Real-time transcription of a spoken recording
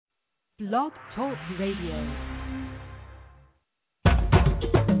Blog Talk Radio.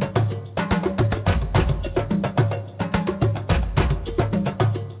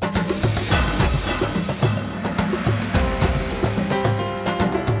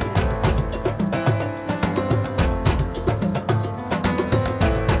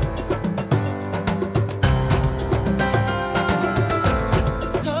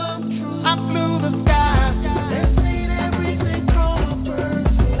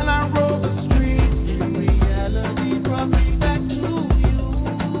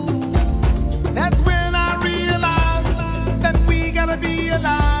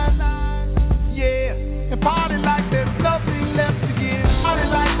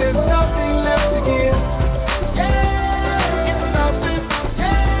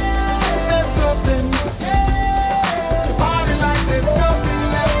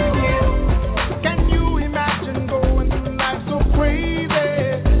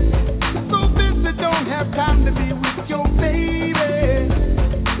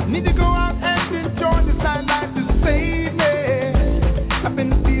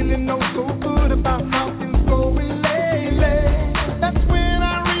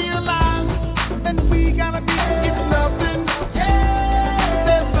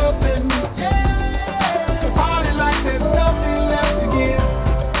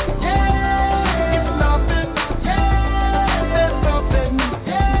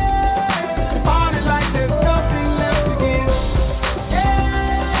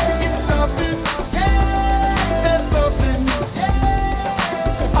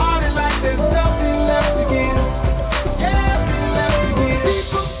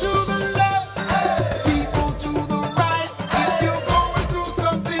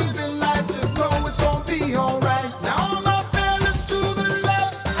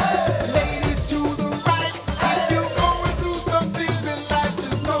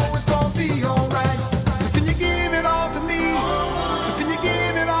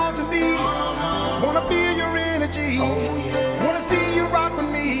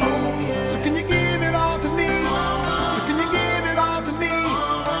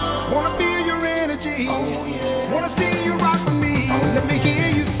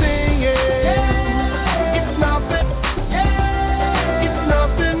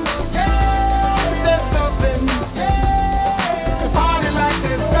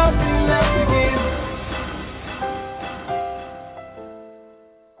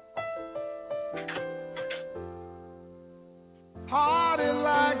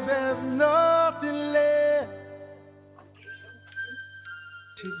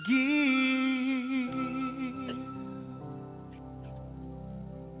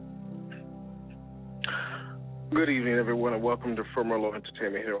 Good evening, everyone, and welcome to Merlot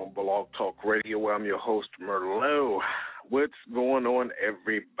Entertainment here on Blog Talk Radio, where I'm your host, Merlot. What's going on,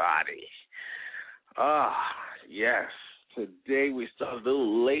 everybody? Yes. Today we started a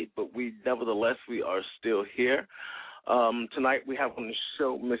little late, but nevertheless, we are still here. Tonight we have on the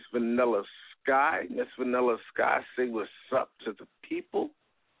show Miss Vanilla Sky. Miss Vanilla Sky, say what's up to the people.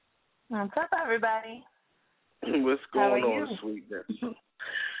 What's up, everybody? What's going on, sweetness?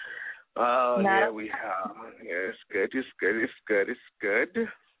 Yeah, we have. Yeah, it's good.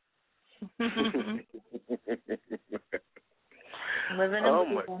 Living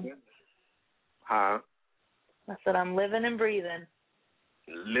and breathing. Huh? I said I'm living and breathing.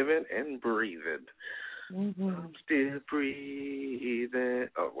 Living and breathing. Mm-hmm. I'm still breathing.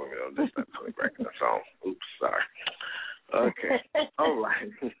 Oh, wait a minute. That's not Tony Braxton song. Oops, sorry. Okay. All right.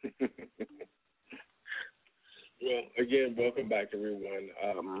 Well, again, welcome back,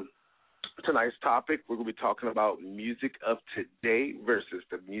 everyone. Tonight's topic, we're going to be talking about music of today versus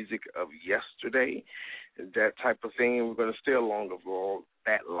the music of yesterday, and that type of thing. And we're going to stay along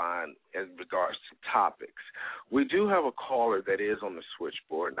that line in regards to topics. We do have a caller that is on the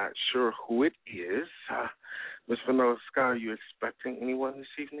switchboard. Not sure who it is. Ms. Vanilla Sky, are you expecting anyone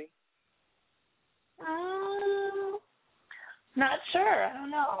this evening? Not sure. I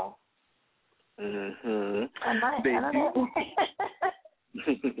don't know. Mm-hmm. I might. I don't know.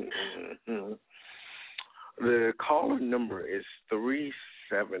 The caller number is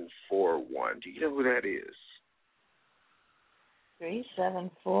 3741. Do you know who that is?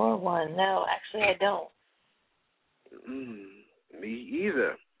 3741. No, actually, I don't. Me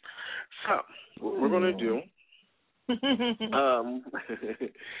either. So, what we're going to do,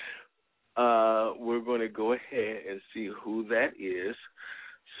 we're going to go ahead and see who that is.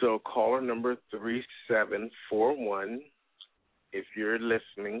 So, caller number 3741. If you're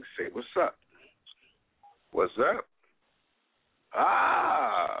listening, say what's up. What's up?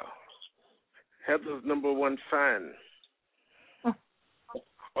 Heather's number one fan.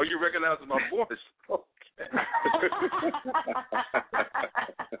 Oh, you recognize my voice? Okay.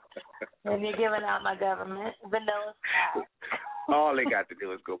 And you're giving out my government vanilla Sky. All they got to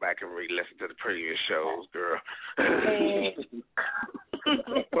do is go back and re-listen to the previous shows, girl.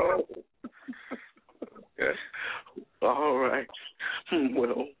 All right.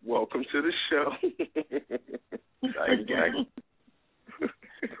 Well, welcome to the show.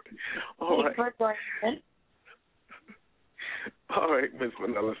 All right. All right, Miss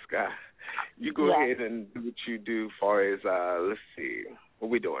Vanilla Sky. You go ahead and do what you do as far as, let's see, what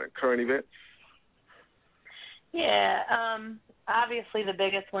we doing? Current events? Yeah, obviously the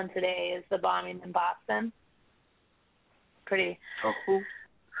biggest one today is the bombing in Boston. Pretty. Oh, who?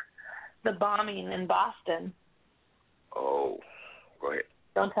 The bombing in Boston. Oh, go ahead.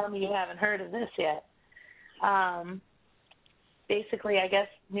 Don't tell me you haven't heard of this yet. Basically, I guess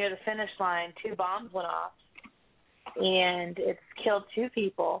near the finish line, 2 bombs went off, and it's killed 2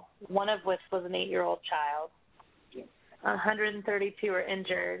 people, one of which was an 8-year-old child. 132 are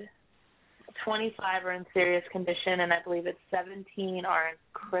injured. 25 are in serious condition, and I believe it's 17 are in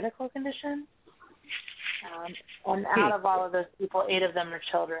critical condition. And out of all of those people, 8 of them are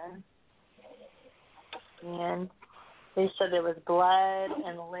children. And they said there was blood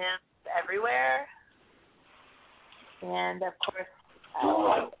and limbs everywhere. And, of course,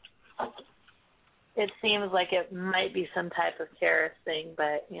 it seems like it might be some type of terrorist thing,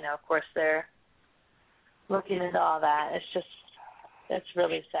 but, you know, of course, they're looking into all that. It's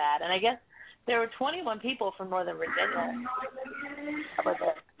really sad. And I guess there were 21 people from Northern Virginia. And that's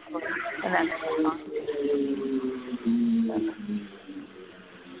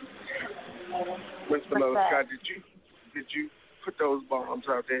Miss Vanilla Sky, did you put those bombs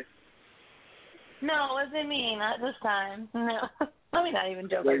out there? No, it wasn't me. Not this time. No. Let me not even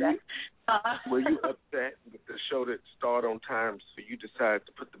joke like that. Were you upset with the show that started on time, so you decided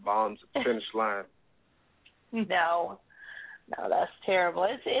to put the bombs at the finish line? No, that's terrible.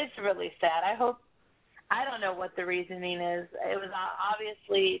 It's really sad. I don't know what the reasoning is. It was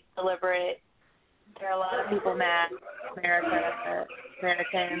obviously deliberate. There are a lot of people mad.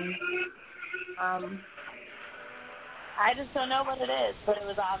 Americans. I just don't know what it is, but it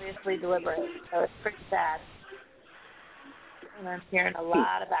was obviously deliberate. So it's pretty sad. And I'm hearing a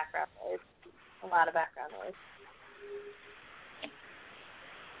lot of background noise.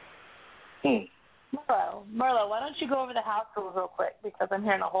 Merlot, why don't you go over the house rules real quick, because I'm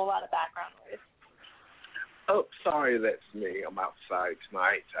hearing a whole lot of background noise. Oh, sorry, that's me. I'm outside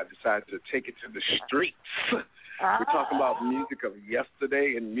tonight. I decided to take it to the streets. We're talking about music of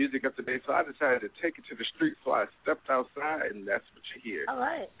yesterday and music of today, so I decided to take it to the streets, so I stepped outside, and that's what you hear. All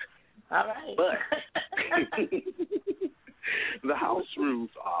right. But the house rules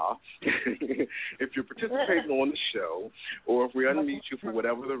are, if you're participating on the show, or if we unmute you for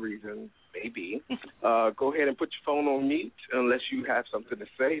whatever the reason may be, go ahead and put your phone on mute unless you have something to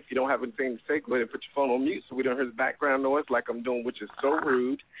say. If you don't have anything to say, go ahead and put your phone on mute so we don't hear the background noise like I'm doing, which is so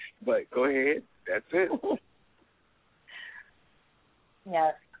rude. But go ahead. That's it.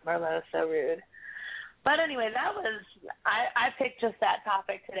 Yes, Merlot is so rude. But anyway, I picked just that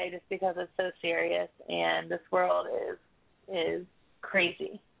topic today just because it's so serious, and this world is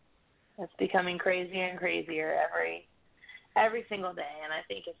crazy. It's becoming crazier and crazier every single day, and I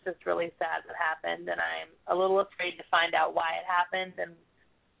think it's just really sad what happened, and I'm a little afraid to find out why it happened and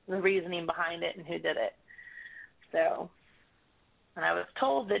the reasoning behind it and who did it. So, and I was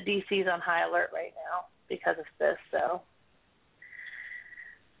told that DC's on high alert right now because of this, so.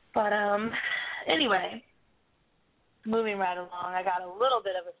 But anyway, moving right along, I got a little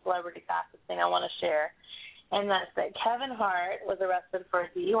bit of a celebrity gossip thing I want to share, and that's that Kevin Hart was arrested for a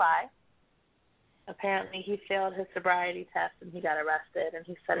DUI. Apparently he failed his sobriety test and he got arrested, and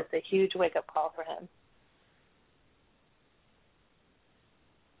he said it's a huge wake-up call for him.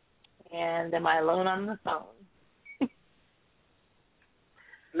 And am I alone on the phone?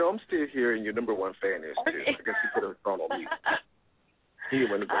 No, I'm still here, and your number one fan is too. I guess you put a phone on mute. He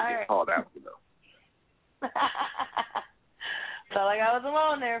wasn't going to get called out, you know. Felt like I was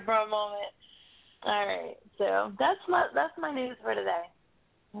alone there for a moment. All right, so that's my news for today.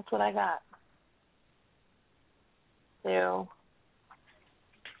 That's what I got. So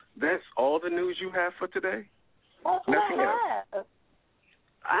that's all the news you have for today? That's what Nothing I have. else?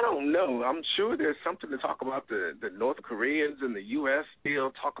 I don't know. I'm sure there's something to talk about the North Koreans and the U.S.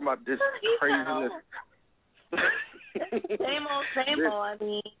 still talking about this craziness. Same old. I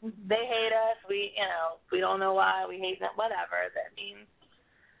mean, they hate us. We don't know why we hate them. Whatever. That means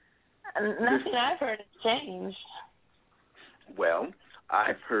nothing I've heard has changed. Well,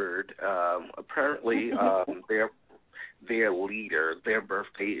 I've heard apparently their leader, their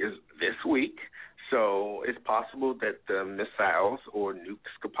birthday is this week. So it's possible that the missiles or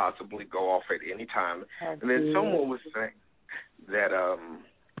nukes could possibly go off at any time. And then someone was saying that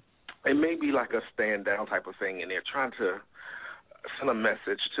it may be like a stand down type of thing, and they're trying to send a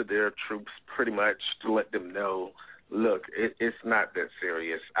message to their troops pretty much to let them know, look, it's not that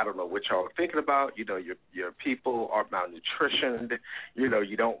serious. I don't know what y'all are thinking about. You know, your people are malnutritioned. You know,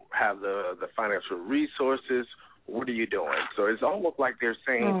 you don't have the financial resources. What are you doing? So it's almost like they're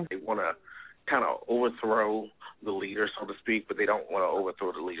saying they want to kind of overthrow the leader, so to speak, but they don't want to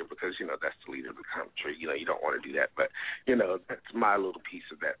overthrow the leader because, you know, that's the leader of the country. You know, you don't want to do that. But, you know, that's my little piece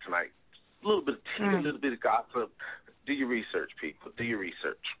of that tonight. A little bit of gossip. Do your research, people. Do your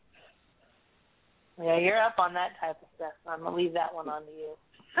research. Yeah, you're up on that type of stuff. I'm going to leave that one on to you.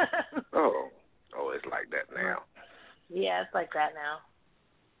 Oh, it's like that now. Yeah, it's like that now.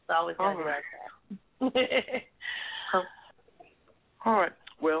 It's always going to be like that. All right.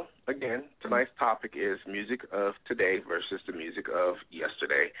 Well, again, tonight's topic is music of today versus the music of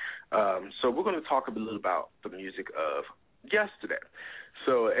yesterday. So we're going to talk a little about the music of yesterday.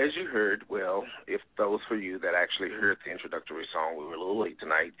 So as you heard, well, if those for you that actually heard the introductory song, we were a little late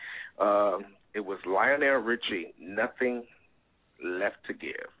tonight, it was Lionel Richie, Nothing Left to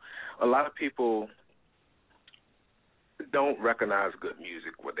Give. A lot of people don't recognize good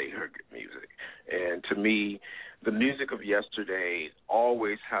music when they hear good music. And to me, the music of yesterday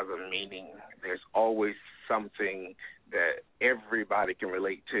always has a meaning. There's always something that everybody can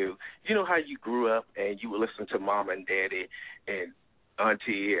relate to. You know how you grew up and you would listen to mom and daddy and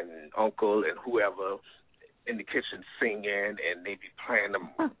auntie and uncle and whoever in the kitchen singing, and they be playing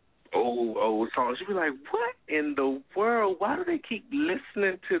them old songs. You'd be like, what in the world? Why do they keep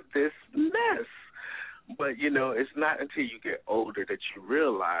listening to this mess? But, you know, it's not until you get older that you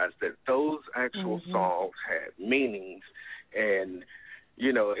realize that those actual songs had meanings, and,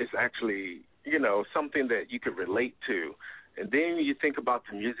 you know, it's actually, you know, something that you can relate to. And then you think about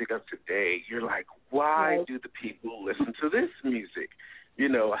the music of today, you're like, why do the people listen to this music? You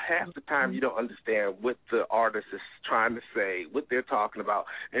know, half the time you don't understand what the artist is trying to say, what they're talking about,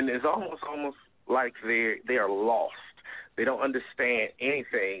 and it's almost like they are lost. They don't understand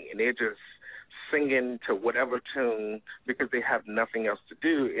anything, and they're just singing to whatever tune because they have nothing else to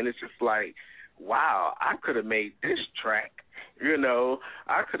do. And it's just like, wow, I could have made this track, you know,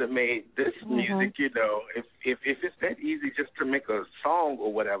 I could have made this music, you know, if it's that easy just to make a song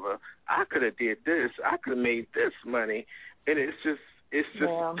or whatever, I could have did this, I could have made this money. And it's just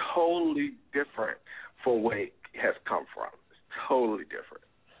totally different from where it has come from. It's totally different.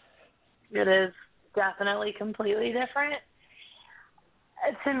 It is definitely completely different.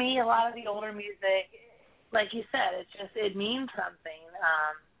 To me, a lot of the older music, like you said, it means something.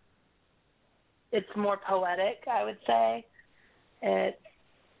 It's more poetic, I would say.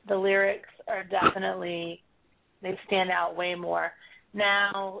 The lyrics are definitely, they stand out way more.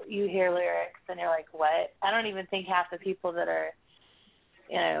 Now you hear lyrics and you're like, what? I don't even think half the people that are,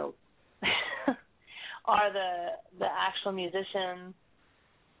 you know, are the actual musicians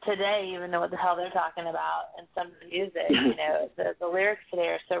today even know what the hell they're talking about in some of the music. You know, the lyrics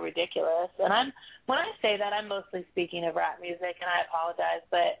today are so ridiculous. And when I say that, I'm mostly speaking of rap music, and I apologize,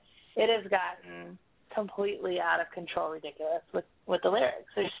 but it has gotten completely out of control ridiculous with the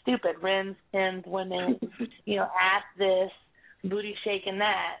lyrics. They're stupid. Rims, pins, women, you know, ass this, booty shaking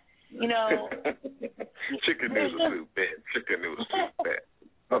that. You know. Chicken noodle soup, bet. Chicken noodle soup, bet.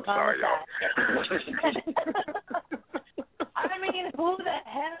 I'm sorry, y'all. I mean, who the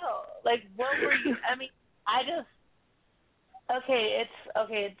hell? Like, what were you? I mean,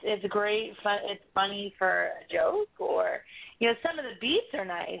 it's great. It's funny for a joke, or, you know, some of the beats are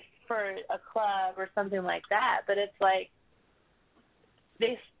nice for a club or something like that. But it's like,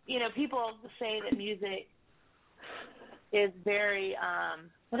 people say that music is very,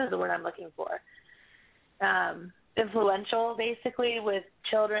 what is the word I'm looking for? Influential, basically, with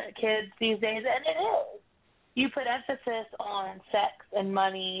kids these days, and it is. You put emphasis on sex and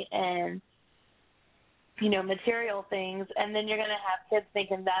money and, you know, material things, and then you're going to have kids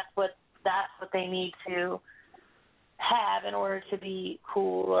thinking that's what they need to have in order to be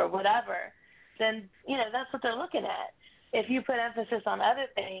cool or whatever. Then, you know, that's what they're looking at. If you put emphasis on other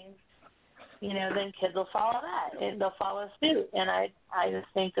things, you know, then kids will follow that, and they'll follow suit. And I just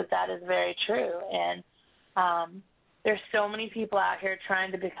think that is very true. And there's so many people out here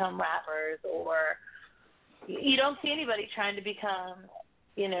trying to become rappers, or you don't see anybody trying to become,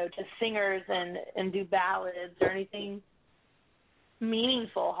 you know, just singers and do ballads or anything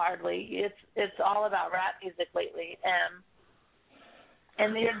meaningful, hardly. It's all about rap music lately.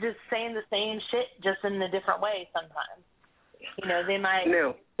 And they're just saying the same shit, just in a different way sometimes. They might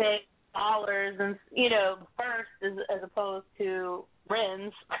No. say dollars and first as opposed to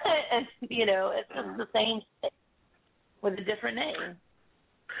RINs, and it's just the same thing with a different name.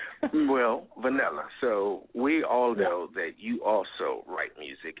 Well, Vanilla, so we all know that you also write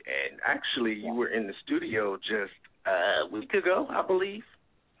music, and actually you were in the studio just a week ago, I believe.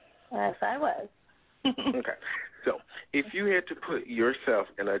 Yes, I was. Okay. So if you had to put yourself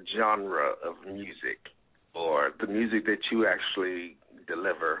in a genre of music, or the music that you actually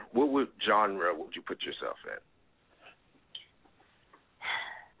deliver, what genre would you put yourself in?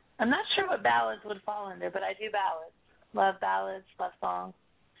 I'm not sure what ballads would fall under, but I do ballads, love songs,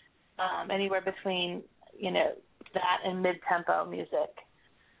 anywhere between, that and mid-tempo music.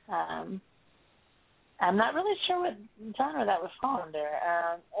 I'm not really sure what genre that would fall under.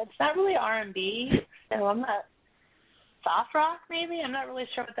 It's not really R&B, so I'm not, soft rock maybe? I'm not really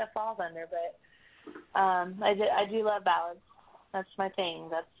sure what that falls under, but I do love ballads. That's my thing.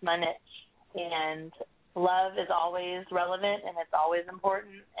 That's my niche. And love is always relevant, and it's always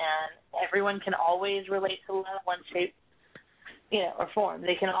important, and everyone can always relate to love, one shape, or form.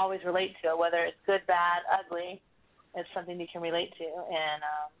 They can always relate to it, whether it's good, bad, ugly. It's something you can relate to. And,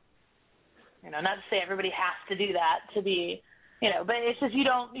 not to say everybody has to do that to be, but it's just you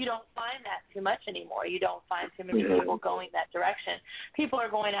don't find that too much anymore. You don't find too many people going that direction. People are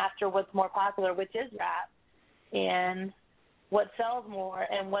going after what's more popular, which is rap, and what sells more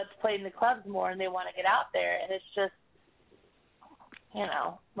and what's played in the clubs more, and they want to get out there. And it's just,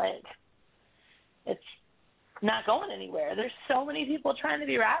 it's not going anywhere. There's so many people trying to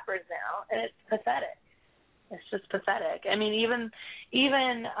be rappers now, and it's pathetic. It's just pathetic. I mean,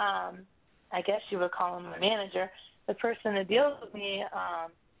 even I guess you would call him my manager, the person that deals with me,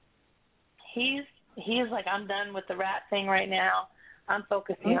 he's like, I'm done with the rap thing right now. I'm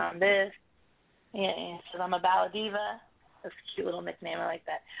focusing on this. And he says, I'm a ballad diva. That's a cute little nickname. I like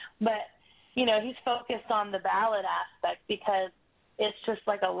that. But, he's focused on the ballad aspect because it's just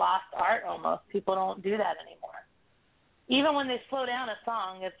like a lost art almost. People don't do that anymore. Even when they slow down a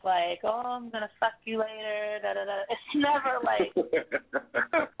song, it's like, oh, I'm going to fuck you later, da-da-da. It's never like,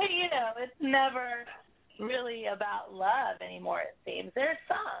 it's never really about love anymore, it seems. There's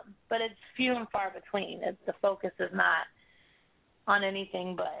some, but it's few and far between. The focus is not on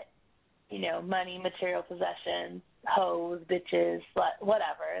anything but, money, material possessions, hoes, bitches,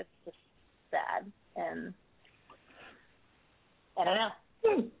 whatever. It's just sad. And I don't know.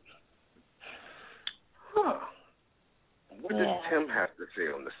 Huh. What does Tim have to say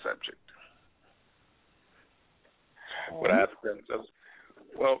on the subject? What I have to say,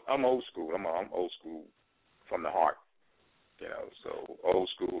 well, I'm old school. I'm old school from the heart. So old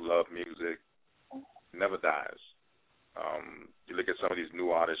school, love music, never dies. You look at some of these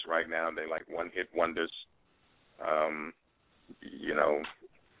new artists right now, they like one-hit wonders.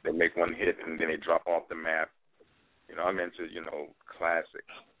 They make one hit and then they drop off the map. I'm into,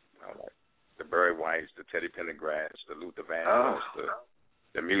 classics. Like the Barry Whites, the Teddy Pendergrass, the Luther Vandross,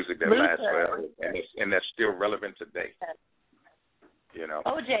 the music that lasts forever, and that's still relevant today.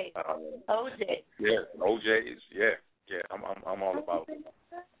 OJ. Yeah, OJs. Yeah. I'm all about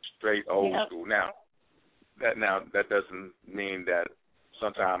straight old school. Now that doesn't mean that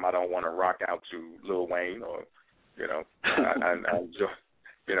sometimes I don't want to rock out to Lil Wayne or, I enjoy.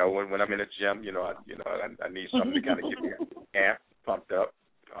 When I'm in the gym, I need something to kind of get me amped, pumped up.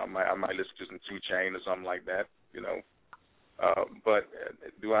 I might listen to some 2 Chainz or something like that, But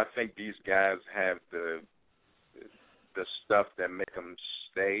do I think these guys have the stuff that make them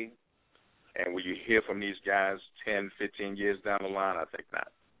stay? And will you hear from these guys 10, 15 years down the line? I think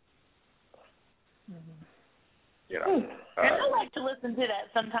not. And I like to listen to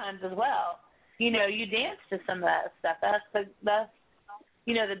that sometimes as well. You dance to some of that stuff. That's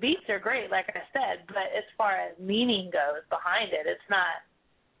the beats are great, like I said, but as far as meaning goes behind it, it's not.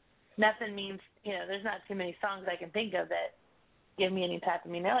 Nothing means, there's not too many songs I can think of that give me any type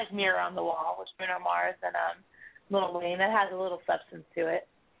of meaning. They're like Mirror on the Wall, which Bruno Mars and Lil Wayne, that has a little substance to it.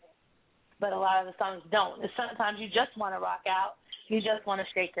 But a lot of the songs don't. Sometimes you just want to rock out, you just want to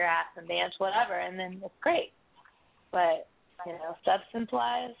shake your ass and dance, whatever, and then it's great. But,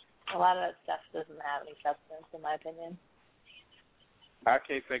 substance-wise, a lot of that stuff doesn't have any substance, in my opinion. I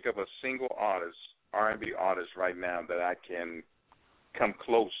can't think of a single artist, R&B artist right now that I can come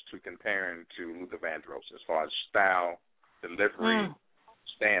close to comparing to Luther Vandross as far as style, delivery,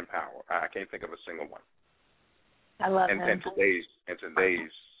 stand power. I can't think of a single one. I love him. In today's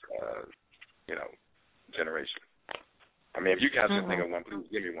generation. I mean, if you guys can think of one, please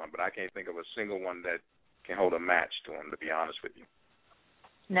give me one. But I can't think of a single one that can hold a match to him, to be honest with you.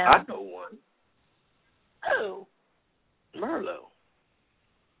 No. I know one. Who? Merlot.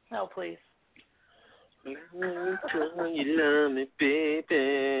 Oh, please. You love me,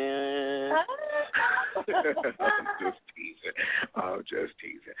 baby. I'm just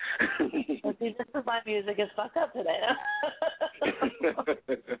teasing. See, this is my music is fucked up today.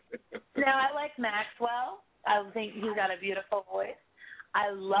 Now, I like Maxwell. I think he's got a beautiful voice.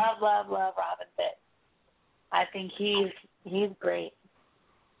 I love Robin Thicke. I think he's great.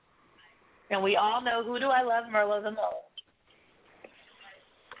 And we all know, who do I love? Merlot the most.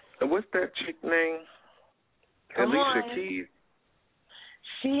 And what's that chick name? Alicia Keys.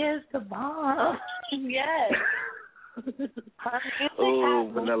 She is the bomb. Yes.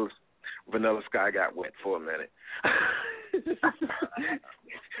 Oh, Vanilla Sky got wet for a minute.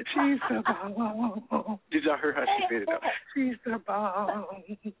 She's the bomb. Did y'all hear how she said it? She's the bomb.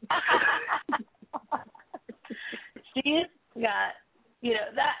 She's got,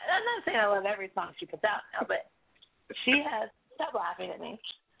 that. I'm not saying I love every song she puts out now, but she has. Stop laughing at me.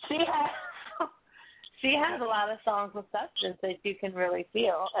 She has a lot of songs with substance that you can really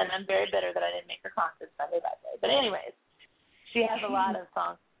feel, and I'm very bitter that I didn't make her concert Sunday that day. But anyways, she has a lot of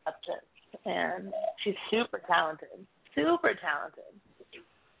songs with substance, and she's super talented. Super talented.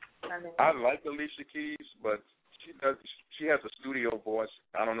 I like Alicia Keys, but she has a studio voice.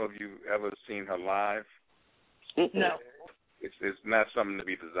 I don't know if you've ever seen her live. No. It's not something to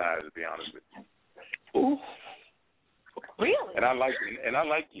be desired, to be honest with you. Ooh. Really? And I like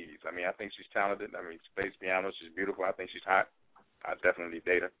Keys. I mean, I think she's talented. I mean, she plays piano. She's beautiful. I think she's hot. I definitely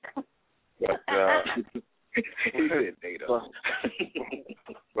date her. But he said date her.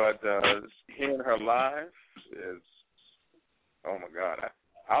 But hearing her live is, oh my God,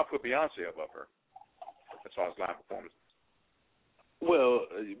 I'll put Beyonce above her as far as live performance. Well,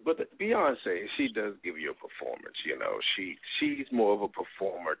 but Beyonce, she does give you a performance, She's more of a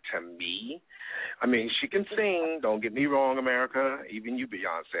performer to me. I mean, she can sing, don't get me wrong, America, even you,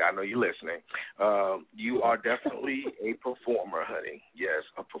 Beyonce, I know you're listening. You are definitely a performer, honey. Yes,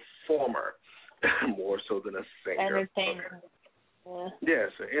 a performer, more so than a singer. Entertainer. Yeah.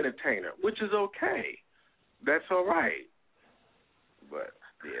 Yes, an entertainer, which is okay. That's all right. But,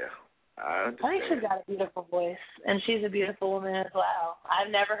 yeah. I think she's got a beautiful voice, and she's a beautiful woman as well. I've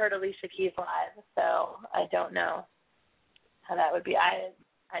never heard Alicia Keys live, so I don't know how that would be. I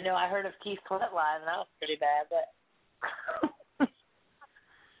know I heard of Keith Flint live, and that was pretty bad, but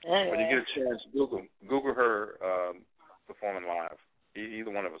anyway. When you get a chance, Google her performing live.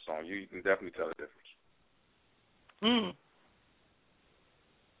 Either one of her songs, you can definitely tell the difference.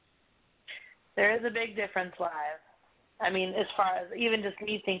 There is a big difference live. I mean, as far as even just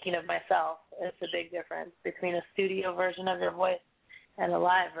me thinking of myself, it's a big difference between a studio version of your voice and a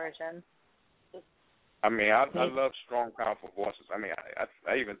live version. I mean, I love strong, powerful voices. I mean,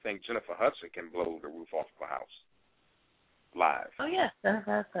 I even think Jennifer Hudson can blow the roof off of a house live. Oh, yes,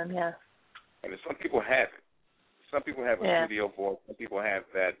 Jennifer Hudson, yes. And some people have it. Some people have a studio voice. Some people have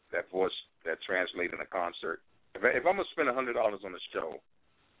that voice that translates in a concert. If I'm going to spend $100 on a show,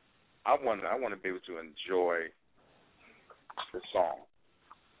 I want to be able to enjoy the song.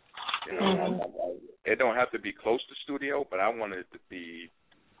 It don't have to be close to studio, but I want it to be,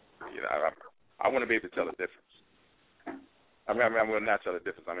 I want to be able to tell the difference. I will not tell the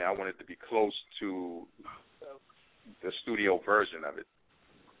difference. I mean, I want it to be close to the studio version of it.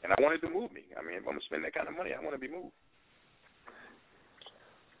 And I want it to move me. I mean, if I'm going to spend that kind of money, I want to be moved.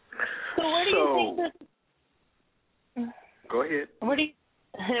 So where do you think this... Go ahead. Where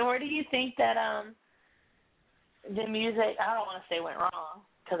do you think that the music, I don't want to say went wrong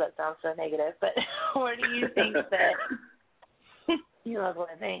because that sounds so negative, but where do you think that, you love what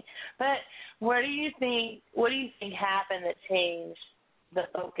I think, but what do you think happened that changed the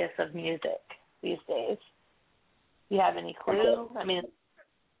focus of music these days? Do you have any clue? I mean,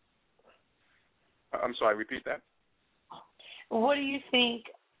 I'm sorry, repeat that. What do you think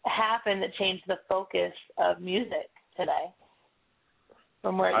happened that changed the focus of music today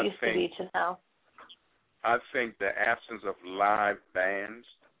from where it used to be to now? I think the absence of live bands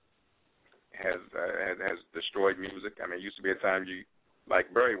has destroyed music. I mean, it used to be a time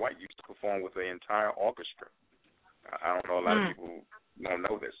like Barry White used to perform with the entire orchestra. I don't know, a lot of people don't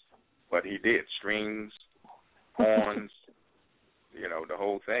know this, but he did. Strings, horns, the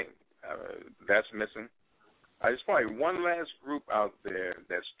whole thing. That's missing. There's probably one last group out there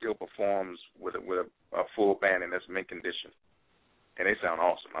that still performs with a full band, and that's Mint Condition. And they sound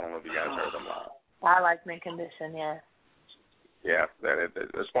awesome. I don't know if you guys heard them live. I like Mint Condition, yeah. Yeah,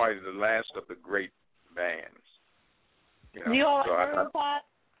 that's probably the last of the great bands. Do you all like Maroon 5?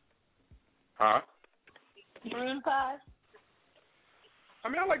 Huh? Maroon 5? I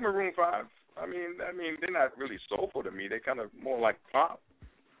mean, I like Maroon 5. I mean, they're not really soulful to me. They're kind of more like pop.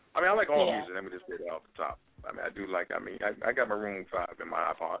 I mean, I like all music. Let me just say that off the top. I mean, I do like. I mean, I got Maroon 5 in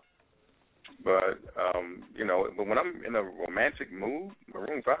my iPod, but you know, but when I'm in a romantic mood,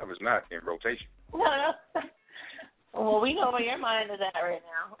 Maroon 5 is not in rotation. No. Well, we know where your mind is at right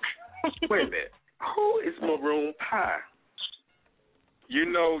now. Wait a minute. Who is Maroon 5? You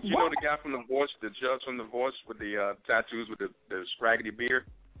know the guy from The Voice, the judge from The Voice with the tattoos with the scraggly beard,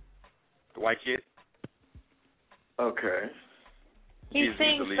 the white kid. Okay. He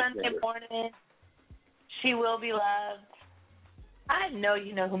sings Sunday Morning, She Will Be Loved. I know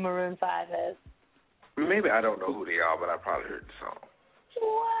you know who Maroon 5 is. Maybe I don't know who they are, but I probably heard the song.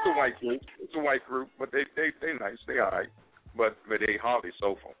 What? It's a white group. It's a white group, but they nice. They all right, but they hardly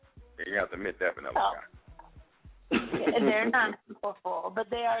soulful. You have to admit that, Vanilla Sky. They're not soulful, but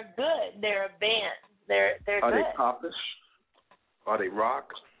they are good. They're a band. They're Are good. They popish? Are they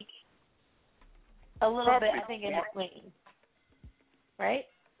rock? A little bit, I think, in between. Right?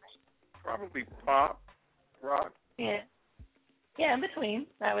 Probably pop, rock. Yeah, in between,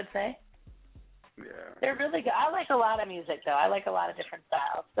 I would say. Yeah. They're really good. I like a lot of music, though. I like a lot of different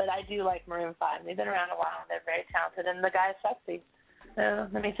styles, but I do like Maroon 5. They've been around a while, and they're very talented, and the guy's sexy, so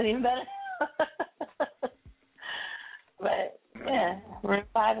that makes it even better. But, yeah, Maroon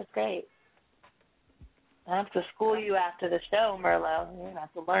 5 is great. I have to school you after the show, Merlot. You're going to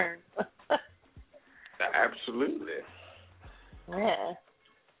have to learn. Absolutely. Yeah.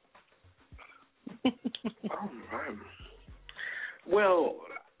 All right. Well,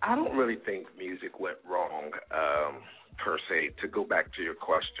 I don't really think music went wrong, per se, to go back to your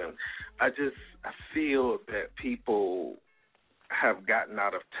question. I feel that people have gotten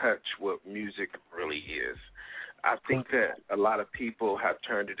out of touch what music really is. I think that a lot of people have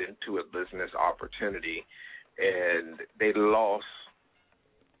turned it into a business opportunity, and they lost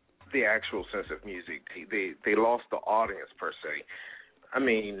the actual sense of music. They lost the audience, per se. I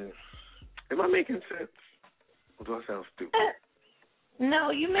mean, am I making sense? Or do I sound stupid?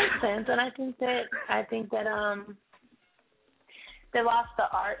 No, you make sense, and I think that they lost the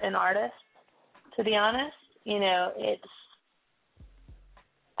art and artist. To be honest, you know, it's.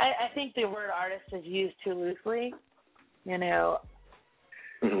 I think the word artist is used too loosely. You know,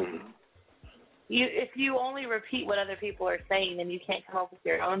 if you only repeat what other people are saying, and you can't come up with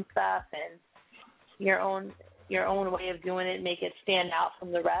your own stuff and your own way of doing it, make it stand out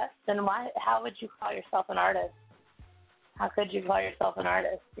from the rest, then how would you call yourself an artist? How could you call yourself an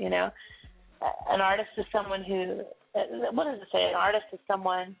artist? You know, an artist is someone who. What does it say? An artist is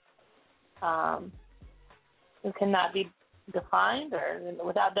someone who cannot be defined or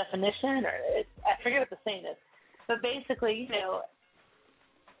without definition, or I forget what the saying is. But basically, you know,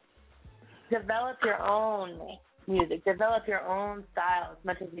 develop your own music, develop your own style as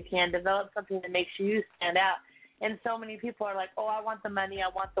much as you can, develop something that makes you stand out. And so many people are like, oh, I want the money,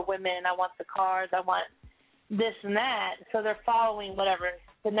 I want the women, I want the cars, I want this and that. So they're following whatever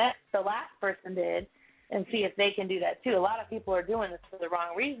the last person did and see if they can do that too. A lot of people are doing this for the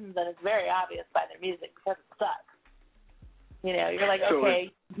wrong reasons, and it's very obvious by their music because it sucks. You know, you're like,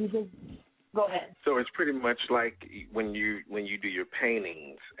 okay, you just go ahead. So it's pretty much like when you do your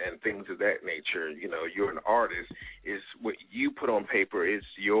paintings and things of that nature. You know, you're an artist. Is what you put on paper is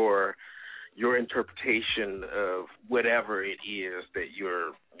your interpretation of whatever it is that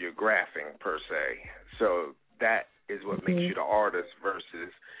you're graphing per se. So that is what makes you the artist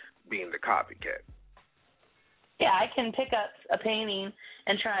versus being the copycat. Yeah, I can pick up a painting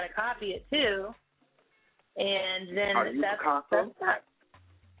and try to copy it too. And then Are you Picasso? That's not,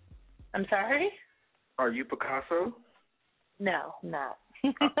 I'm sorry? Are you Picasso? No, not.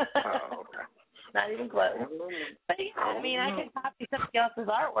 Okay. Not even close. But yeah, I mean, I can copy somebody else's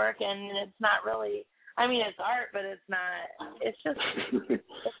artwork, and it's not really. I mean, it's art, but it's not. It's just.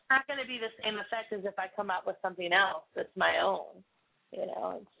 It's not going to be the same effect as if I come up with something else that's my own. You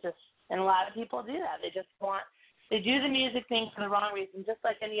know, it's just. And a lot of people do that. They just want. They do the music thing for the wrong reason, just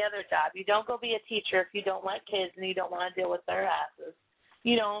like any other job. You don't go be a teacher if you don't want kids and you don't want to deal with their asses.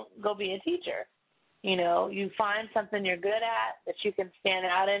 You don't go be a teacher. You know, you find something you're good at that you can stand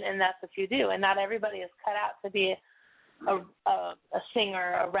out in, and that's what you do. And not everybody is cut out to be a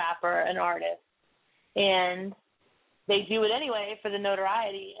singer, a rapper, an artist. And they do it anyway for the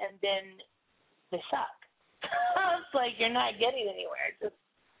notoriety, and then they suck. It's like you're not getting anywhere. Just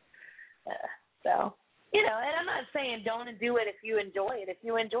so. You know, and I'm not saying don't do it if you enjoy it. If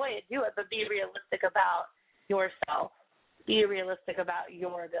you enjoy it, do it, but be realistic about yourself. Be realistic about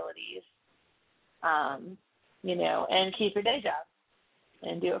your abilities, you know, and keep your day job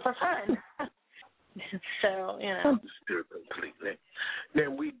and do it for fun. So, Understood completely.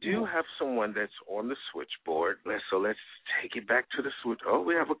 Now, we do have someone that's on the switchboard. So let's take it back to the switch. Oh,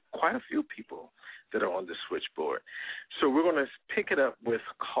 we have quite a few people that are on the switchboard. So we're going to pick it up with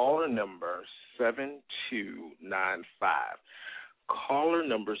caller number 7295. Caller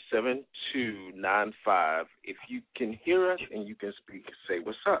number 7295. If you can hear us and you can speak, say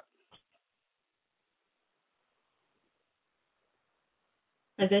what's up.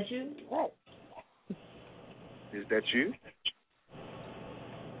 Is that you? What? Is that you?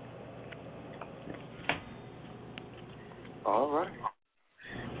 All right.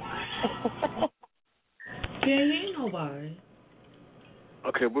 Can't hear nobody.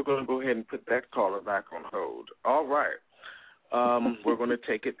 Okay, we're going to go ahead and put that caller back on hold. All right. We're going to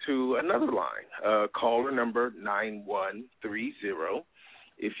take it to another line. Caller number 9130.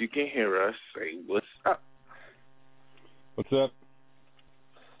 If you can hear us, say what's up. What's up?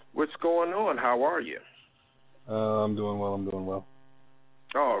 What's going on? How are you? I'm doing well.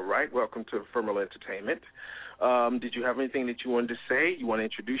 All right. Welcome to Ephemeral Entertainment. Did you have anything that you wanted to say? You want to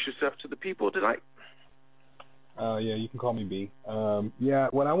introduce yourself to the people tonight? Yeah, you can call me B.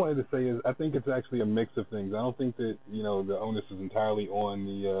 What I wanted to say is I think it's actually a mix of things. I don't think that, the onus is entirely on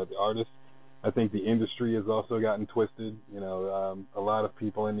the artist. I think the industry has also gotten twisted. A lot of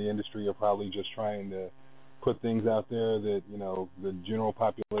people in the industry are probably just trying to put things out there that, the general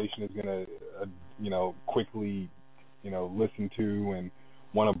population is going to, quickly, listen to and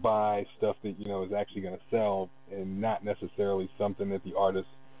want to buy stuff that, is actually going to sell, and not necessarily something that the artist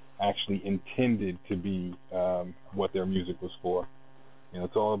actually intended to be what their music was for.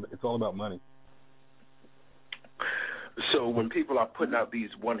 It's all about money. So when people are putting out these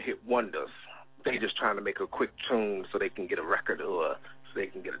one-hit wonders, they just trying to make a quick tune so they can get a record or so they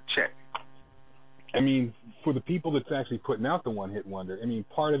can get a check. I mean, for the people that's actually putting out the one-hit wonder,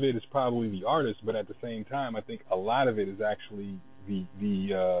 part of it is probably the artist, but at the same time, I think a lot of it is actually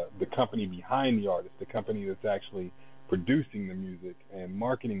the company behind the artist, the company that's actually producing the music and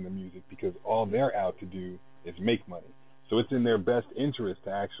marketing the music, because all they're out to do is make money. So it's in their best interest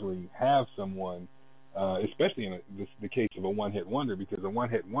to actually have someone, especially in the case of a one-hit wonder, because a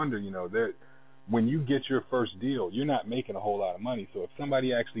one-hit wonder, when you get your first deal, you're not making a whole lot of money. So if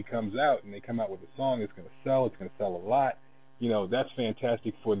somebody actually comes out and they come out with a song, it's going to sell a lot. That's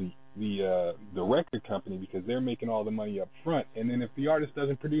fantastic for the record company, because they're making all the money up front. And then if the artist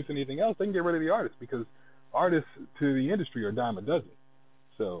doesn't produce anything else, they can get rid of the artist, because artists to the industry are a dime a dozen.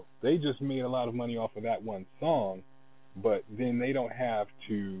 So they just made a lot of money off of that one song, but then they don't have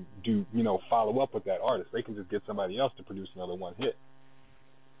to do, follow up with that artist. They can just get somebody else to produce another one hit.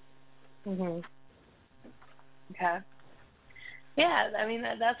 Mhm. Okay. Yeah,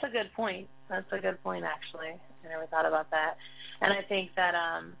 that's a good point. That's a good point, actually. I never thought about that. And I think that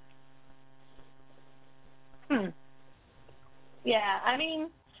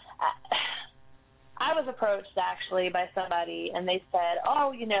I was approached actually by somebody, and they said,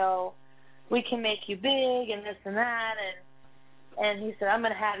 "Oh, we can make you big and this and that," and he said, "I'm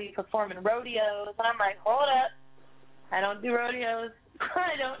going to have you perform in rodeos." And I'm like, "Hold up, I don't do rodeos.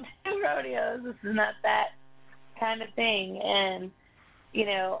 I don't do rodeos. This is not that kind of thing." And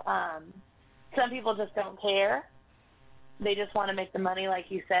some people just don't care. They just want to make the money, like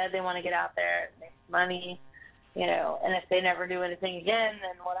you said. They want to get out there and make money. And if they never do anything again,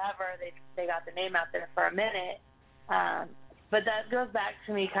 then whatever, they got the name out there for a minute. But that goes back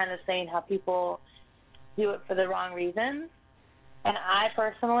to me kind of saying how people do it for the wrong reasons. And I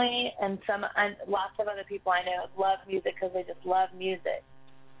personally, and lots of other people I know, love music because they just love music.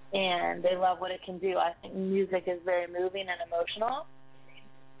 And they love what it can do. I think music is very moving and emotional.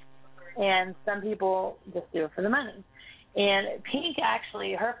 And some people just do it for the money. And Pink,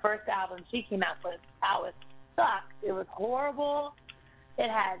 actually, her first album she came out with sucked. It was horrible. It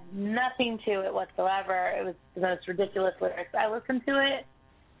had nothing to it whatsoever. It was the most ridiculous lyrics. I listened to it,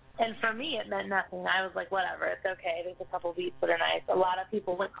 and for me, it meant nothing. I was like, whatever, it's okay. There's a couple beats that are nice. A lot of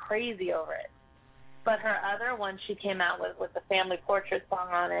people went crazy over it. But her other one she came out with the Family Portrait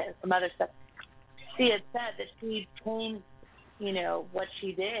song on it and some other stuff, she had said that she changed, what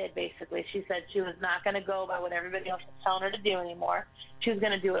she did, basically. She said she was not going to go by what everybody else was telling her to do anymore. She was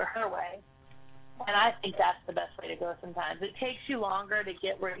going to do it her way. And I think that's the best way to go sometimes. It takes you longer to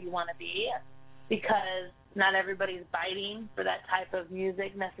get where you want to be, because not everybody's biting for that type of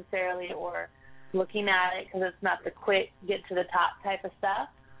music necessarily, or looking at it, because it's not the quick get to the top type of stuff.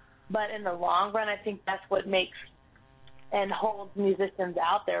 But in the long run, I think that's what makes and holds musicians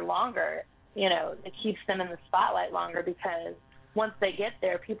out there longer. It keeps them in the spotlight longer, because once they get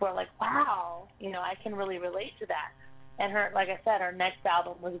there, people are like, wow, I can really relate to that. And her, like I said, her next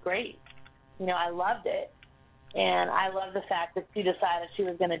album was great. I loved it. And I love the fact that she decided she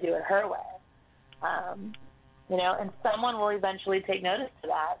was going to do it her way. And someone will eventually take notice to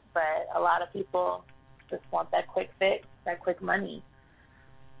that, but a lot of people just want that quick fix, that quick money.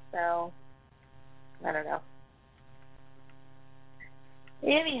 So, I don't know.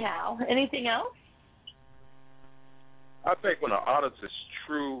 Anyhow, anything else? I think when an artist is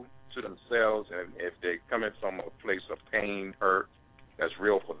true to themselves and if they're coming from a place of pain, hurt, that's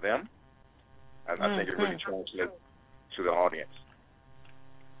real for them, I think it really translates to the audience.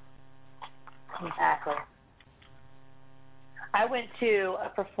 Exactly. I went to a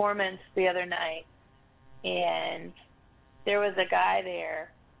performance the other night, and there was a guy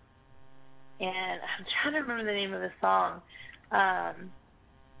there, and I'm trying to remember the name of the song.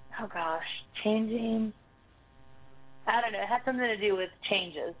 Changing. I don't know. It had something to do with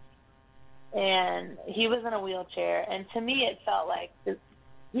changes. And he was in a wheelchair, and to me it felt like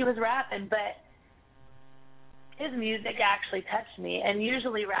he was rapping, but his music actually touched me, and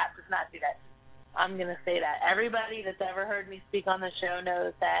usually rap does not do that. I'm going to say that. Everybody that's ever heard me speak on the show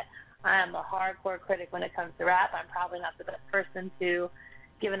knows that I am a hardcore critic when it comes to rap. I'm probably not the best person to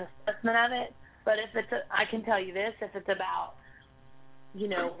give an assessment of it, but I can tell you this, if it's about,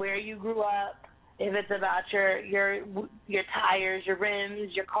 where you grew up, if it's about your tires, your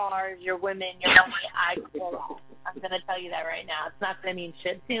rims, your cars, your women, your money, I feel that. I'm going to tell you that right now. It's not going to mean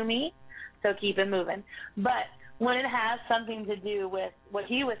shit to me, so keep it moving. But when it has something to do with what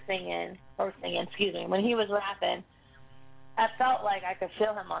he was when he was rapping, I felt like I could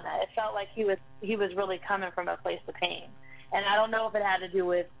feel him on that. It felt like he was really coming from a place of pain. And I don't know if it had to do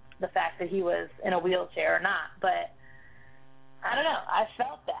with the fact that he was in a wheelchair or not, but I don't know. I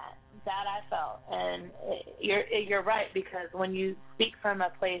felt that. That I felt. And you're right, because when you speak from a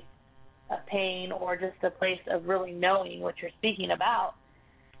place of pain or just a place of really knowing what you're speaking about,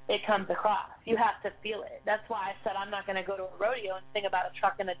 it comes across. You have to feel it. That's why I said I'm not going to go to a rodeo and sing about a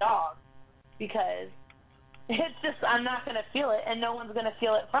truck and a dog, because it's just, I'm not going to feel it, and no one's going to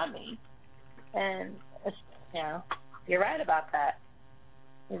feel it from me. And, you're right about that.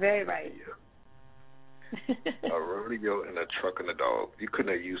 You're very right. A rodeo and a truck and a dog. You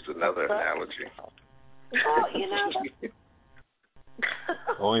couldn't have used another analogy. Well,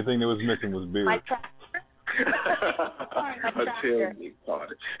 The only thing that was missing was beer. My tractor. Until you caught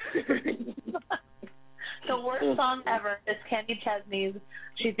it. The worst song ever is Kenny Chesney's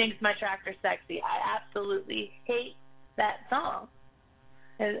She Thinks My Tractor's Sexy. I absolutely hate that song.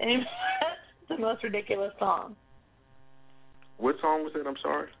 It's the most ridiculous song. What song was it? I'm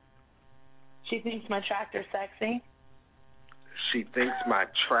sorry. She Thinks My Tractor's Sexy. She thinks my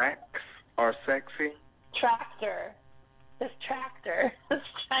tracks are sexy? Tractor. This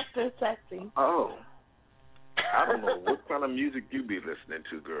tractor's sexy. Oh. I don't know what kind of music you be listening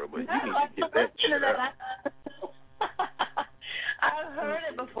to, girl, but you need to get that shit out. I've heard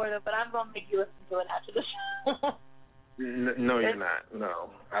it before, though, but I'm going to make you listen to it after the show. No, you're not. No,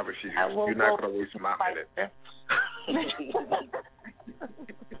 I refuse. You're not going to waste my minute.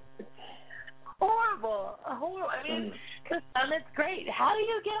 Horrible. I mean, because it's great. How do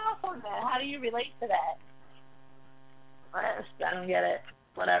you get off on that? How do you relate to that? I don't get it.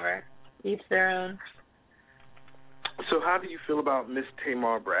 Whatever. Each their own. So how do you feel about Miss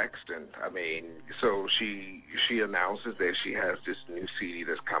Tamar Braxton? I mean, so she announces that she has this new CD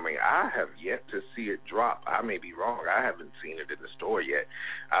that's coming. I have yet to see it drop. I may be wrong. I haven't seen it in the store yet.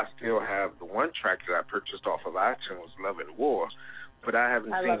 I still have the one track that I purchased off of iTunes, Love and War, but I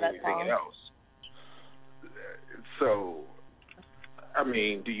haven't seen anything else. So, I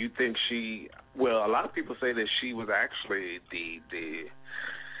mean, do you think a lot of people say that she was actually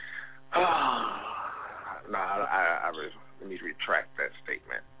let me retract that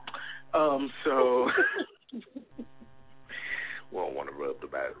statement. So, won't want to rub the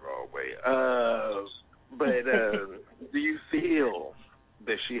bat the wrong way. But do you feel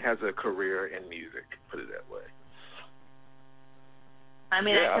that she has a career in music? Put it that way. I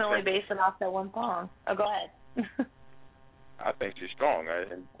mean, I can only base it off that one song. Oh, go ahead. I think she's strong.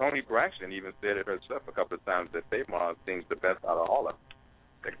 And Toni Braxton even said it herself a couple of times that Tamar sings the best out of all of them.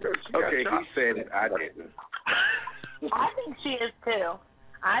 Okay, he said it. I didn't. I think she is, too.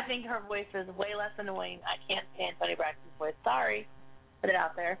 I think her voice is way less annoying. I can't stand Toni Braxton's voice. Sorry. Put it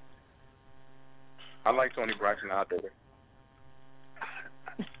out there. I like Toni Braxton out there.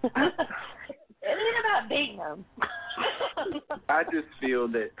 It ain't about dating them. I just feel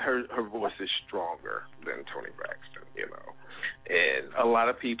that her voice is stronger than Toni Braxton, And a lot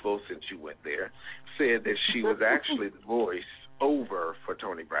of people, since you went there, said that she was actually the voice over for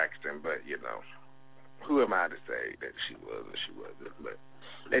Toni Braxton, but, who am I to say that she was or she wasn't? But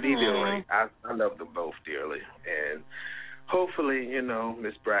at either rate, I love them both dearly, and hopefully,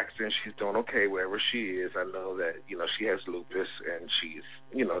 Miss Braxton, she's doing okay wherever she is. I know that, she has lupus and she's,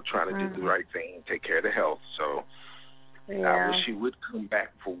 trying to do the right thing, take care of the health. So I wish she would come back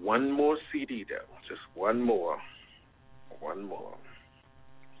for one more CD, though. Just one more. One more.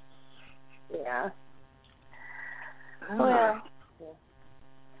 Yeah. Well,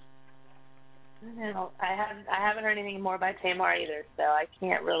 I haven't heard anything more by Tamar either, so I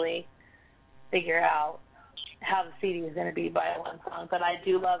can't really figure out how the CD is going to be by one song. But I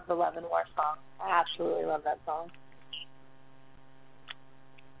do love the Love and War song. I absolutely love that song.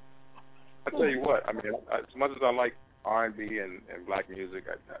 I tell you what, I mean, as much as I like R&B and black music,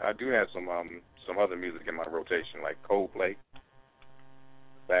 I do have some other music in my rotation, like Coldplay,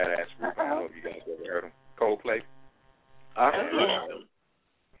 badass group. I don't know if you guys ever heard them. Coldplay.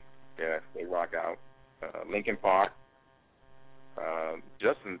 Yeah, they rock out. Linkin Park.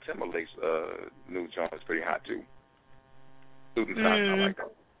 Justin Timberlake's new joint is pretty hot too. Student Time, I like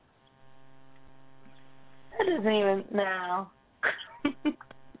that. That doesn't even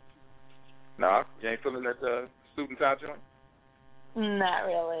Nah, you ain't feeling that Student Time joint? Not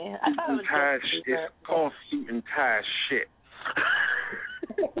really. I thought it was just it's called Suit and Tie shit.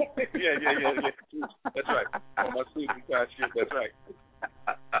 yeah. That's right. On my Suit and Tie shit, that's right.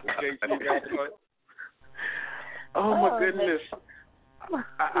 Oh my goodness.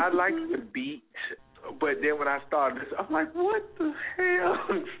 I like the beat, but then when I started this, I'm like, what the hell?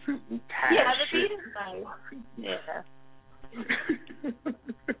 Yeah, the beat is nice. Yeah.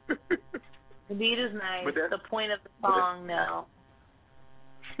 The beat is nice. The point of the song, no.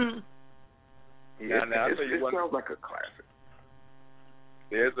 Now I'll tell you it what. Sounds like a classic.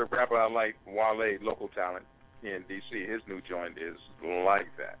 There's a rapper I like, Wale, local talent here in D.C. His new joint is like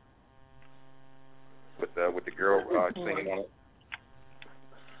that. With the girl singing on it.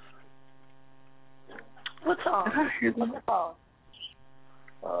 What song? What's the song?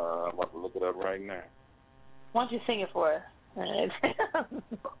 I'm about to look it up right now. Why don't you sing it for us?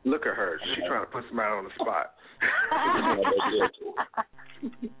 Look at her. She's trying to put somebody on the spot.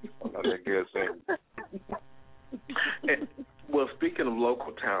 I'm not that good singing. Well, speaking of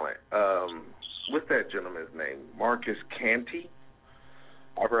local talent, what's that gentleman's name? Marcus Canty?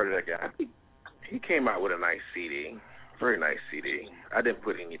 I've heard of that guy. He came out with a nice CD. Very nice CD. I didn't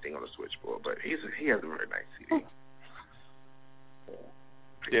put anything on the switchboard, but he has a very nice CD.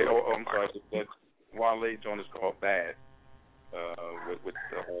 Yeah, I'm sorry. That Wale joint is called Bad. With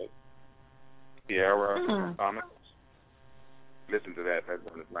Sierra Thomas. Listen to that. That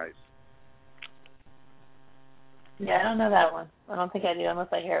one is nice. Yeah, I don't know that one. I don't think I do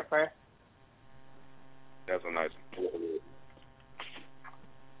unless I hear it first. That's a nice one.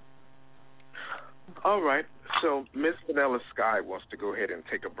 All right. So Miss Vanilla Sky wants to go ahead and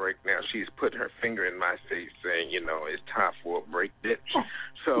take a break now. She's putting her finger in my face saying, it's time for a break, bitch.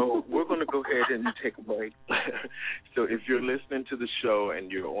 So we're going to go ahead and take a break. So if you're listening to the show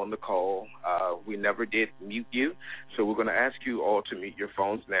and you're on the call, we never did mute you. So we're going to ask you all to mute your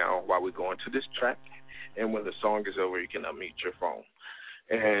phones now while we go into this track. And when the song is over, you can unmute your phone.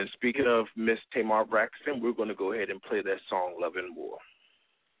 And speaking of Miss Tamar Braxton, we're going to go ahead and play that song, Love and War.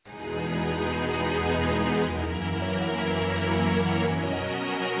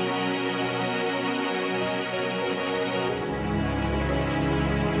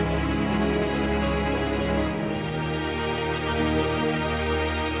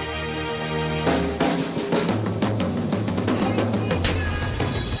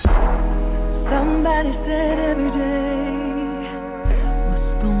 Somebody said every day was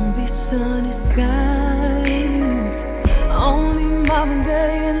gonna be sunny skies. Only Marvin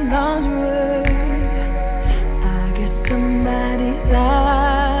Gaye and lingerie. I guess somebody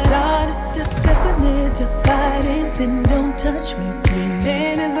lied. God, it's just definite, just fighting. Then don't touch me, please.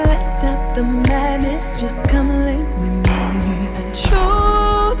 Then if I stop the madness, just come lay with me. And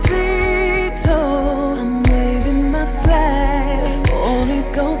truth be told, I'm waving my flag. Holy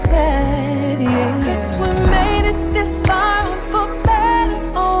Ghost flag.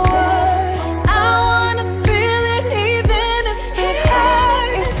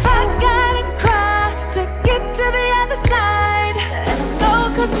 I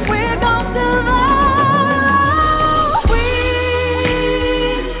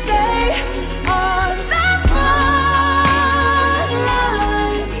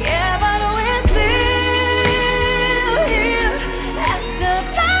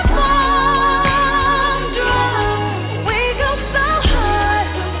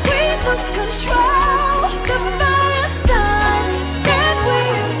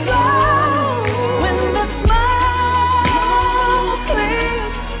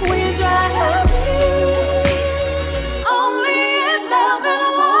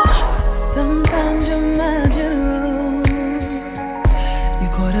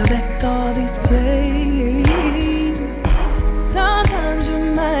respect all these plays. Sometimes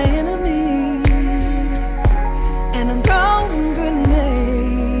you're my enemy, and I'm throwing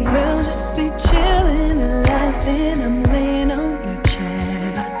grenades. We'll just be chilling and laughing. I'm laying on your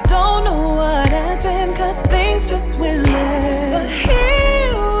chest. I don't know what happened, 'cause things just went left. But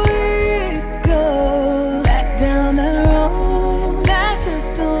here we go, back down the road. That's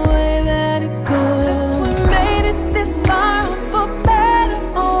just the way that it goes. We made it this far, for better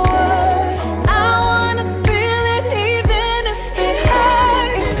or worse. I wanna feel it even if it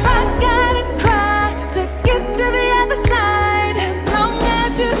hurts. If I gotta cry to get to the other side, as long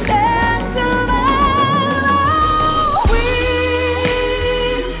as you dare to love, we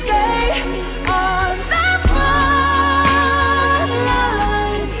stay on the front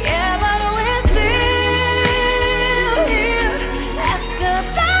line. Yeah, but we're still here after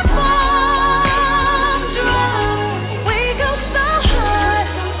the bombs drop. We go so hard,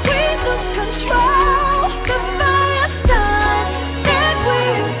 we lose control. The fire starts, then we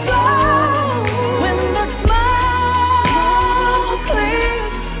explode. When the smoke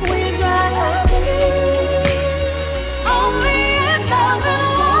clears, we dry our tears. Only in love and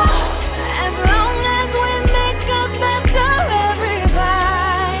war, as long as we make up after every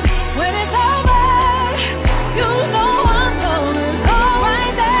fight. When it's over, you know I'm gonna go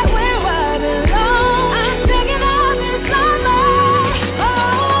right there where I belong. I'm taking all this summer. Oh,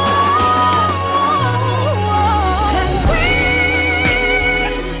 and we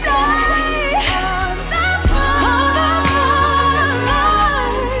stay on the front line.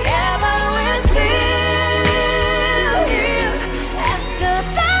 Yeah, but we're still here after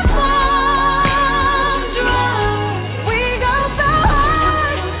the bombs drop. We go so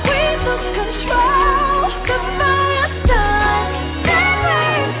hard, we lose control. The fire starts, then we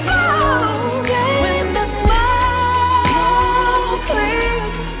explode. When the smoke clears,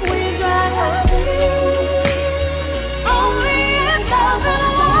 we dry our tears. Only in love and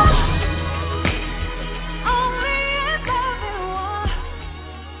war. Only in love and war.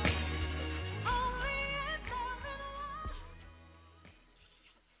 Only in love and war.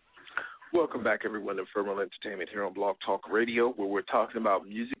 Welcome back, everyone, to Firmal Entertainment here on Blog Talk Radio, where we're talking about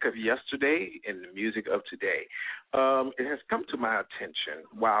music of yesterday and the music of today. It has come to my attention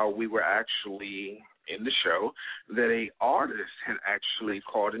while we were actually in the show that a artist had actually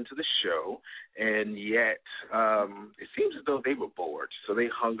called into the show, and yet it seems as though they were bored, so they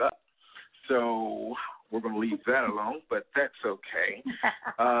hung up. So we're going to leave that alone, but that's okay.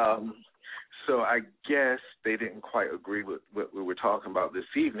 So I guess they didn't quite agree with what we were talking about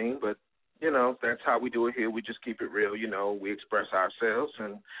this evening, but, you know, that's how we do it here. We just keep it real, you know. We express ourselves,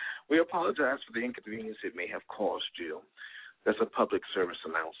 and we apologize for the inconvenience it may have caused you. That's a public service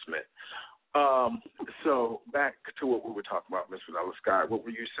announcement. So back to what we were talking about, Ms. Vanilla Sky. What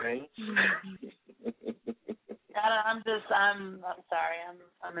were you saying? I'm sorry,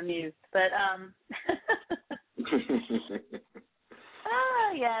 I'm amused, but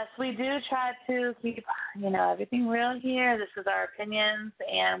yes, we do try to keep, everything real here. This is our opinions,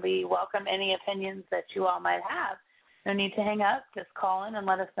 and we welcome any opinions that you all might have. No need to hang up. Just call in and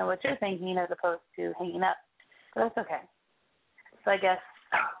let us know what you're thinking as opposed to hanging up. But that's okay. So I guess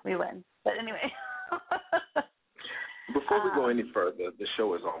we win. But anyway. Before we go any further, the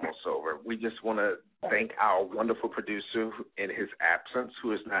show is almost over. We just want to thank our wonderful producer in his absence,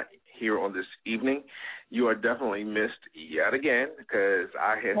 who is not here on this evening. You are definitely missed yet again, because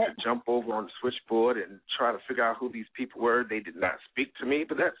I had to jump over on the switchboard and try to figure out who these people were. They did not speak to me,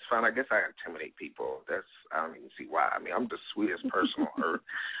 but that's fine. I guess I intimidate people. I don't even see why. I mean, I'm the sweetest person on earth.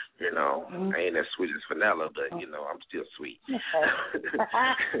 You know, I ain't as sweet as vanilla, but, I'm still sweet.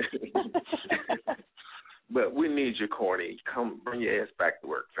 But we need you, Corny. Come bring your ass back to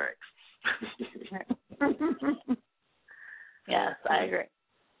work. Thanks. Yes, I agree.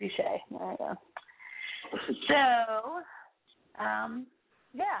 Touché. There we go. So,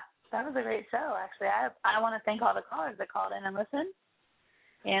 that was a great show, actually. I want to thank all the callers that called in and listened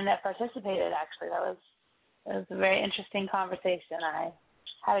and that participated, actually. It was a very interesting conversation. I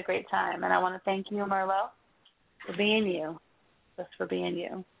had a great time, and I want to thank you, Merlot, for being you, just for being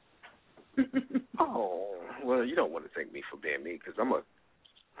you. Oh, well, you don't want to thank me for being me, because I'm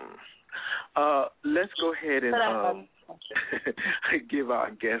let's go ahead and give our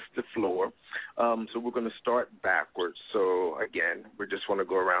guest the floor. So we're going to start backwards. So, again, we just want to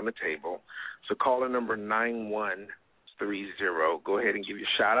go around the table. So caller number 9130, go ahead and give your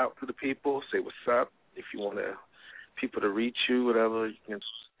shout-out to the people. Say what's up. If you want people to reach you, whatever, you can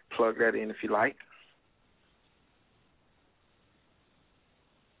plug that in if you like.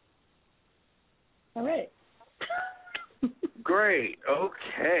 All right. Great.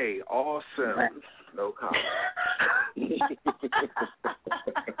 Okay. Awesome. No comment.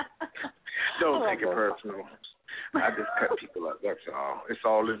 Don't take it personal. I just cut people up. That's all. It's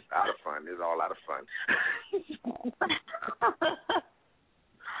all out of fun. It's all out of fun.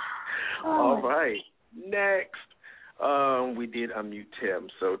 All right. Next, we did unmute Tim.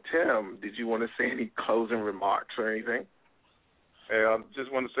 So, Tim, did you want to say any closing remarks or anything?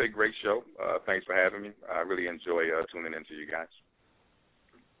 Just want to say great show. Thanks for having me. I really enjoy tuning into you guys.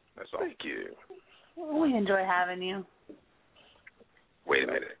 That's all. Thank you. We enjoy having you. Wait a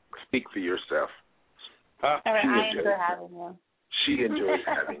minute. Speak for yourself. Huh? I enjoy having you. She enjoys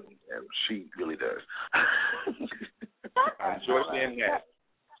having you, and she really does. I enjoy being had.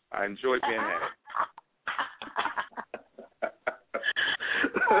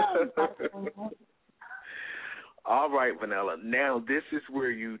 All right, Vanilla. Now, this is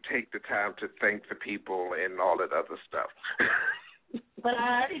where you take the time to thank the people and all that other stuff. But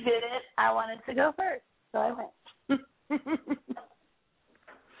I already did it. I wanted to go first, so I went.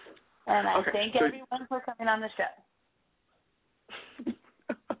 And I thank everyone for coming on the show.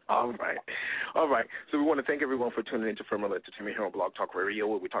 All right. So we want to thank everyone for tuning into Merlot Entertainment here on Blog Talk Radio,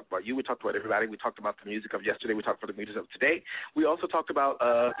 where we talked about you, we talked about everybody, we talked about the music of yesterday, we talked about the music of today. We also talked about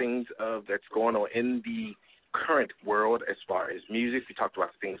things that's going on in the current world as far as music. We talked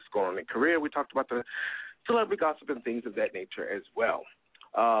about the things going on in career. We talked about the celebrity gossip and things of that nature as well.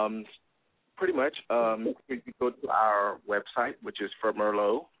 Pretty much, you go to our website, which is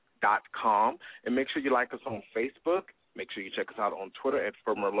Merlot.com, and make sure you like us on Facebook. Make sure you check us out on Twitter at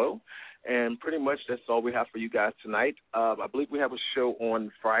Merlot. And pretty much that's all we have for you guys tonight. I believe we have a show on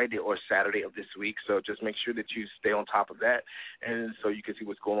Friday or Saturday of this week, so just make sure that you stay on top of that and so you can see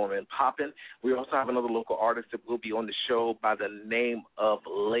what's going on and popping. We also have another local artist that will be on the show by the name of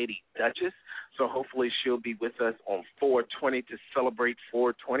Lady Duchess. So hopefully she'll be with us on 420 to celebrate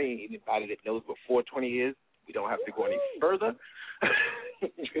 420. Anybody that knows what 420 is, we don't have to go any further.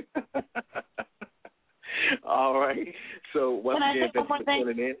 All right. So once again, thanks for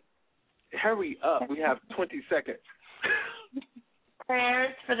tuning in. Hurry up. We have 20 seconds.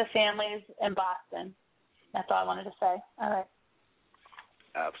 Prayers for the families in Boston. That's all I wanted to say. All right.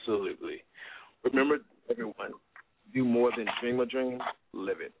 Absolutely. Remember, everyone, do more than dream a dream.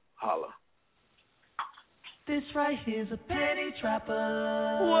 Live it. Holla. This right here's a penny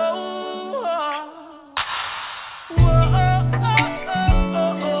trapper. Whoa. Whoa.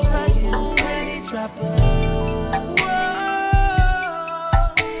 This right here's a penny trapper.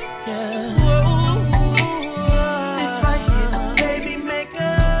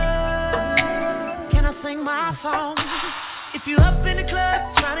 If you up in the club,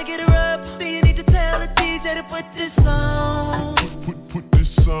 trying to get her up, do you need to tell the DJ to put this on? Put this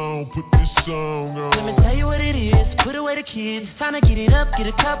song on. Let me tell you what it is, put away the kids. Time to get it up, get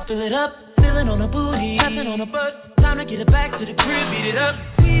a cup, fill it up. Feeling on a booty, tapping on a butt. Time to get it back to the crib, beat it up.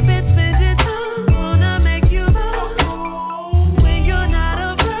 We've been spending time, wanna make you mine. When you're not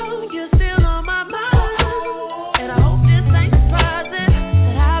around, you're still on my mind. And I hope this ain't surprising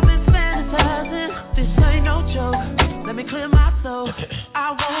that I've been fantasizing. This ain't no joke. Let me clear my throat.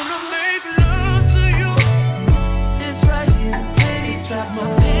 I wanna make love to you. This right here is a penny trap. My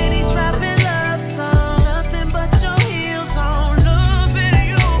penny trapping love song. Nothing but your heels on. Loving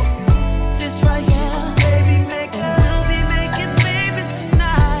you. This right here, baby, make and we'll be making babies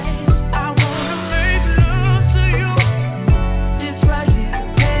tonight. I wanna make love to you. This right here is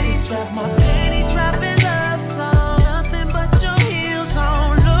a penny trap. My penny trapping love song. Nothing but your heels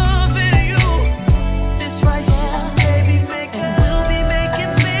on. Loving you. This right here.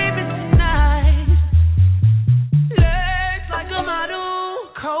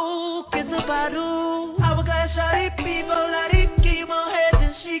 Hourglass shawty, people like it. Give you more head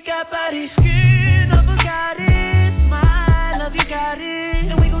than she got body. Skin of a goddess, my love you got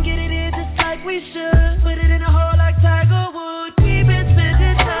it. And we gon' get it in just like we should. Put it in a hole like Tiger Woods. We've been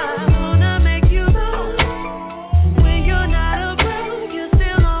spending time, wanna make you mine. When you're not around, you're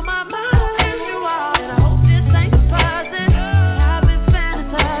still on my mind. Yes, you are. And I hope this ain't surprising. I've been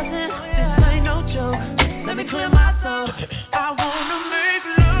fantasizing. This ain't no joke. Let me clear my throat. I wanna make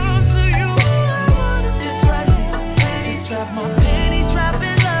love to you. My penny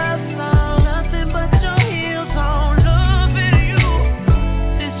trapping love song.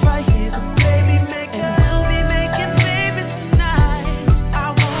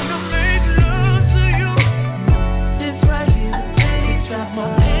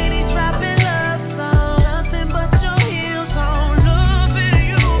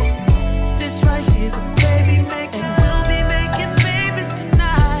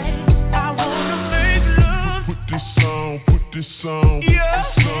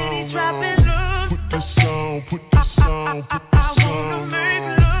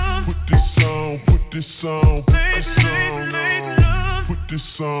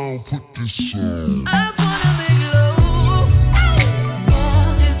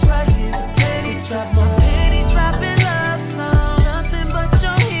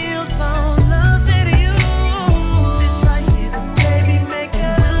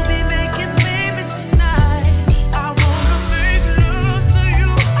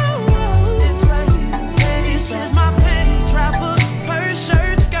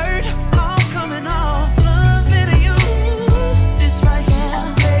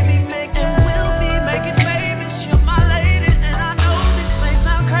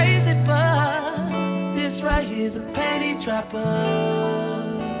 dropper.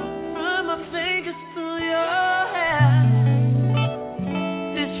 Run my fingers through your hair.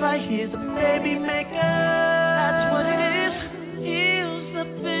 This right here's a baby maker. That's what it is. Heels up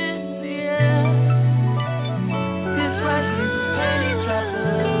in the air. This right here's a penny dropper.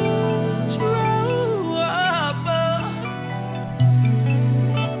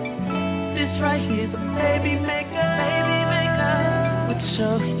 This right here's a baby maker. Baby maker. With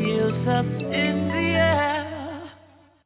your heels up in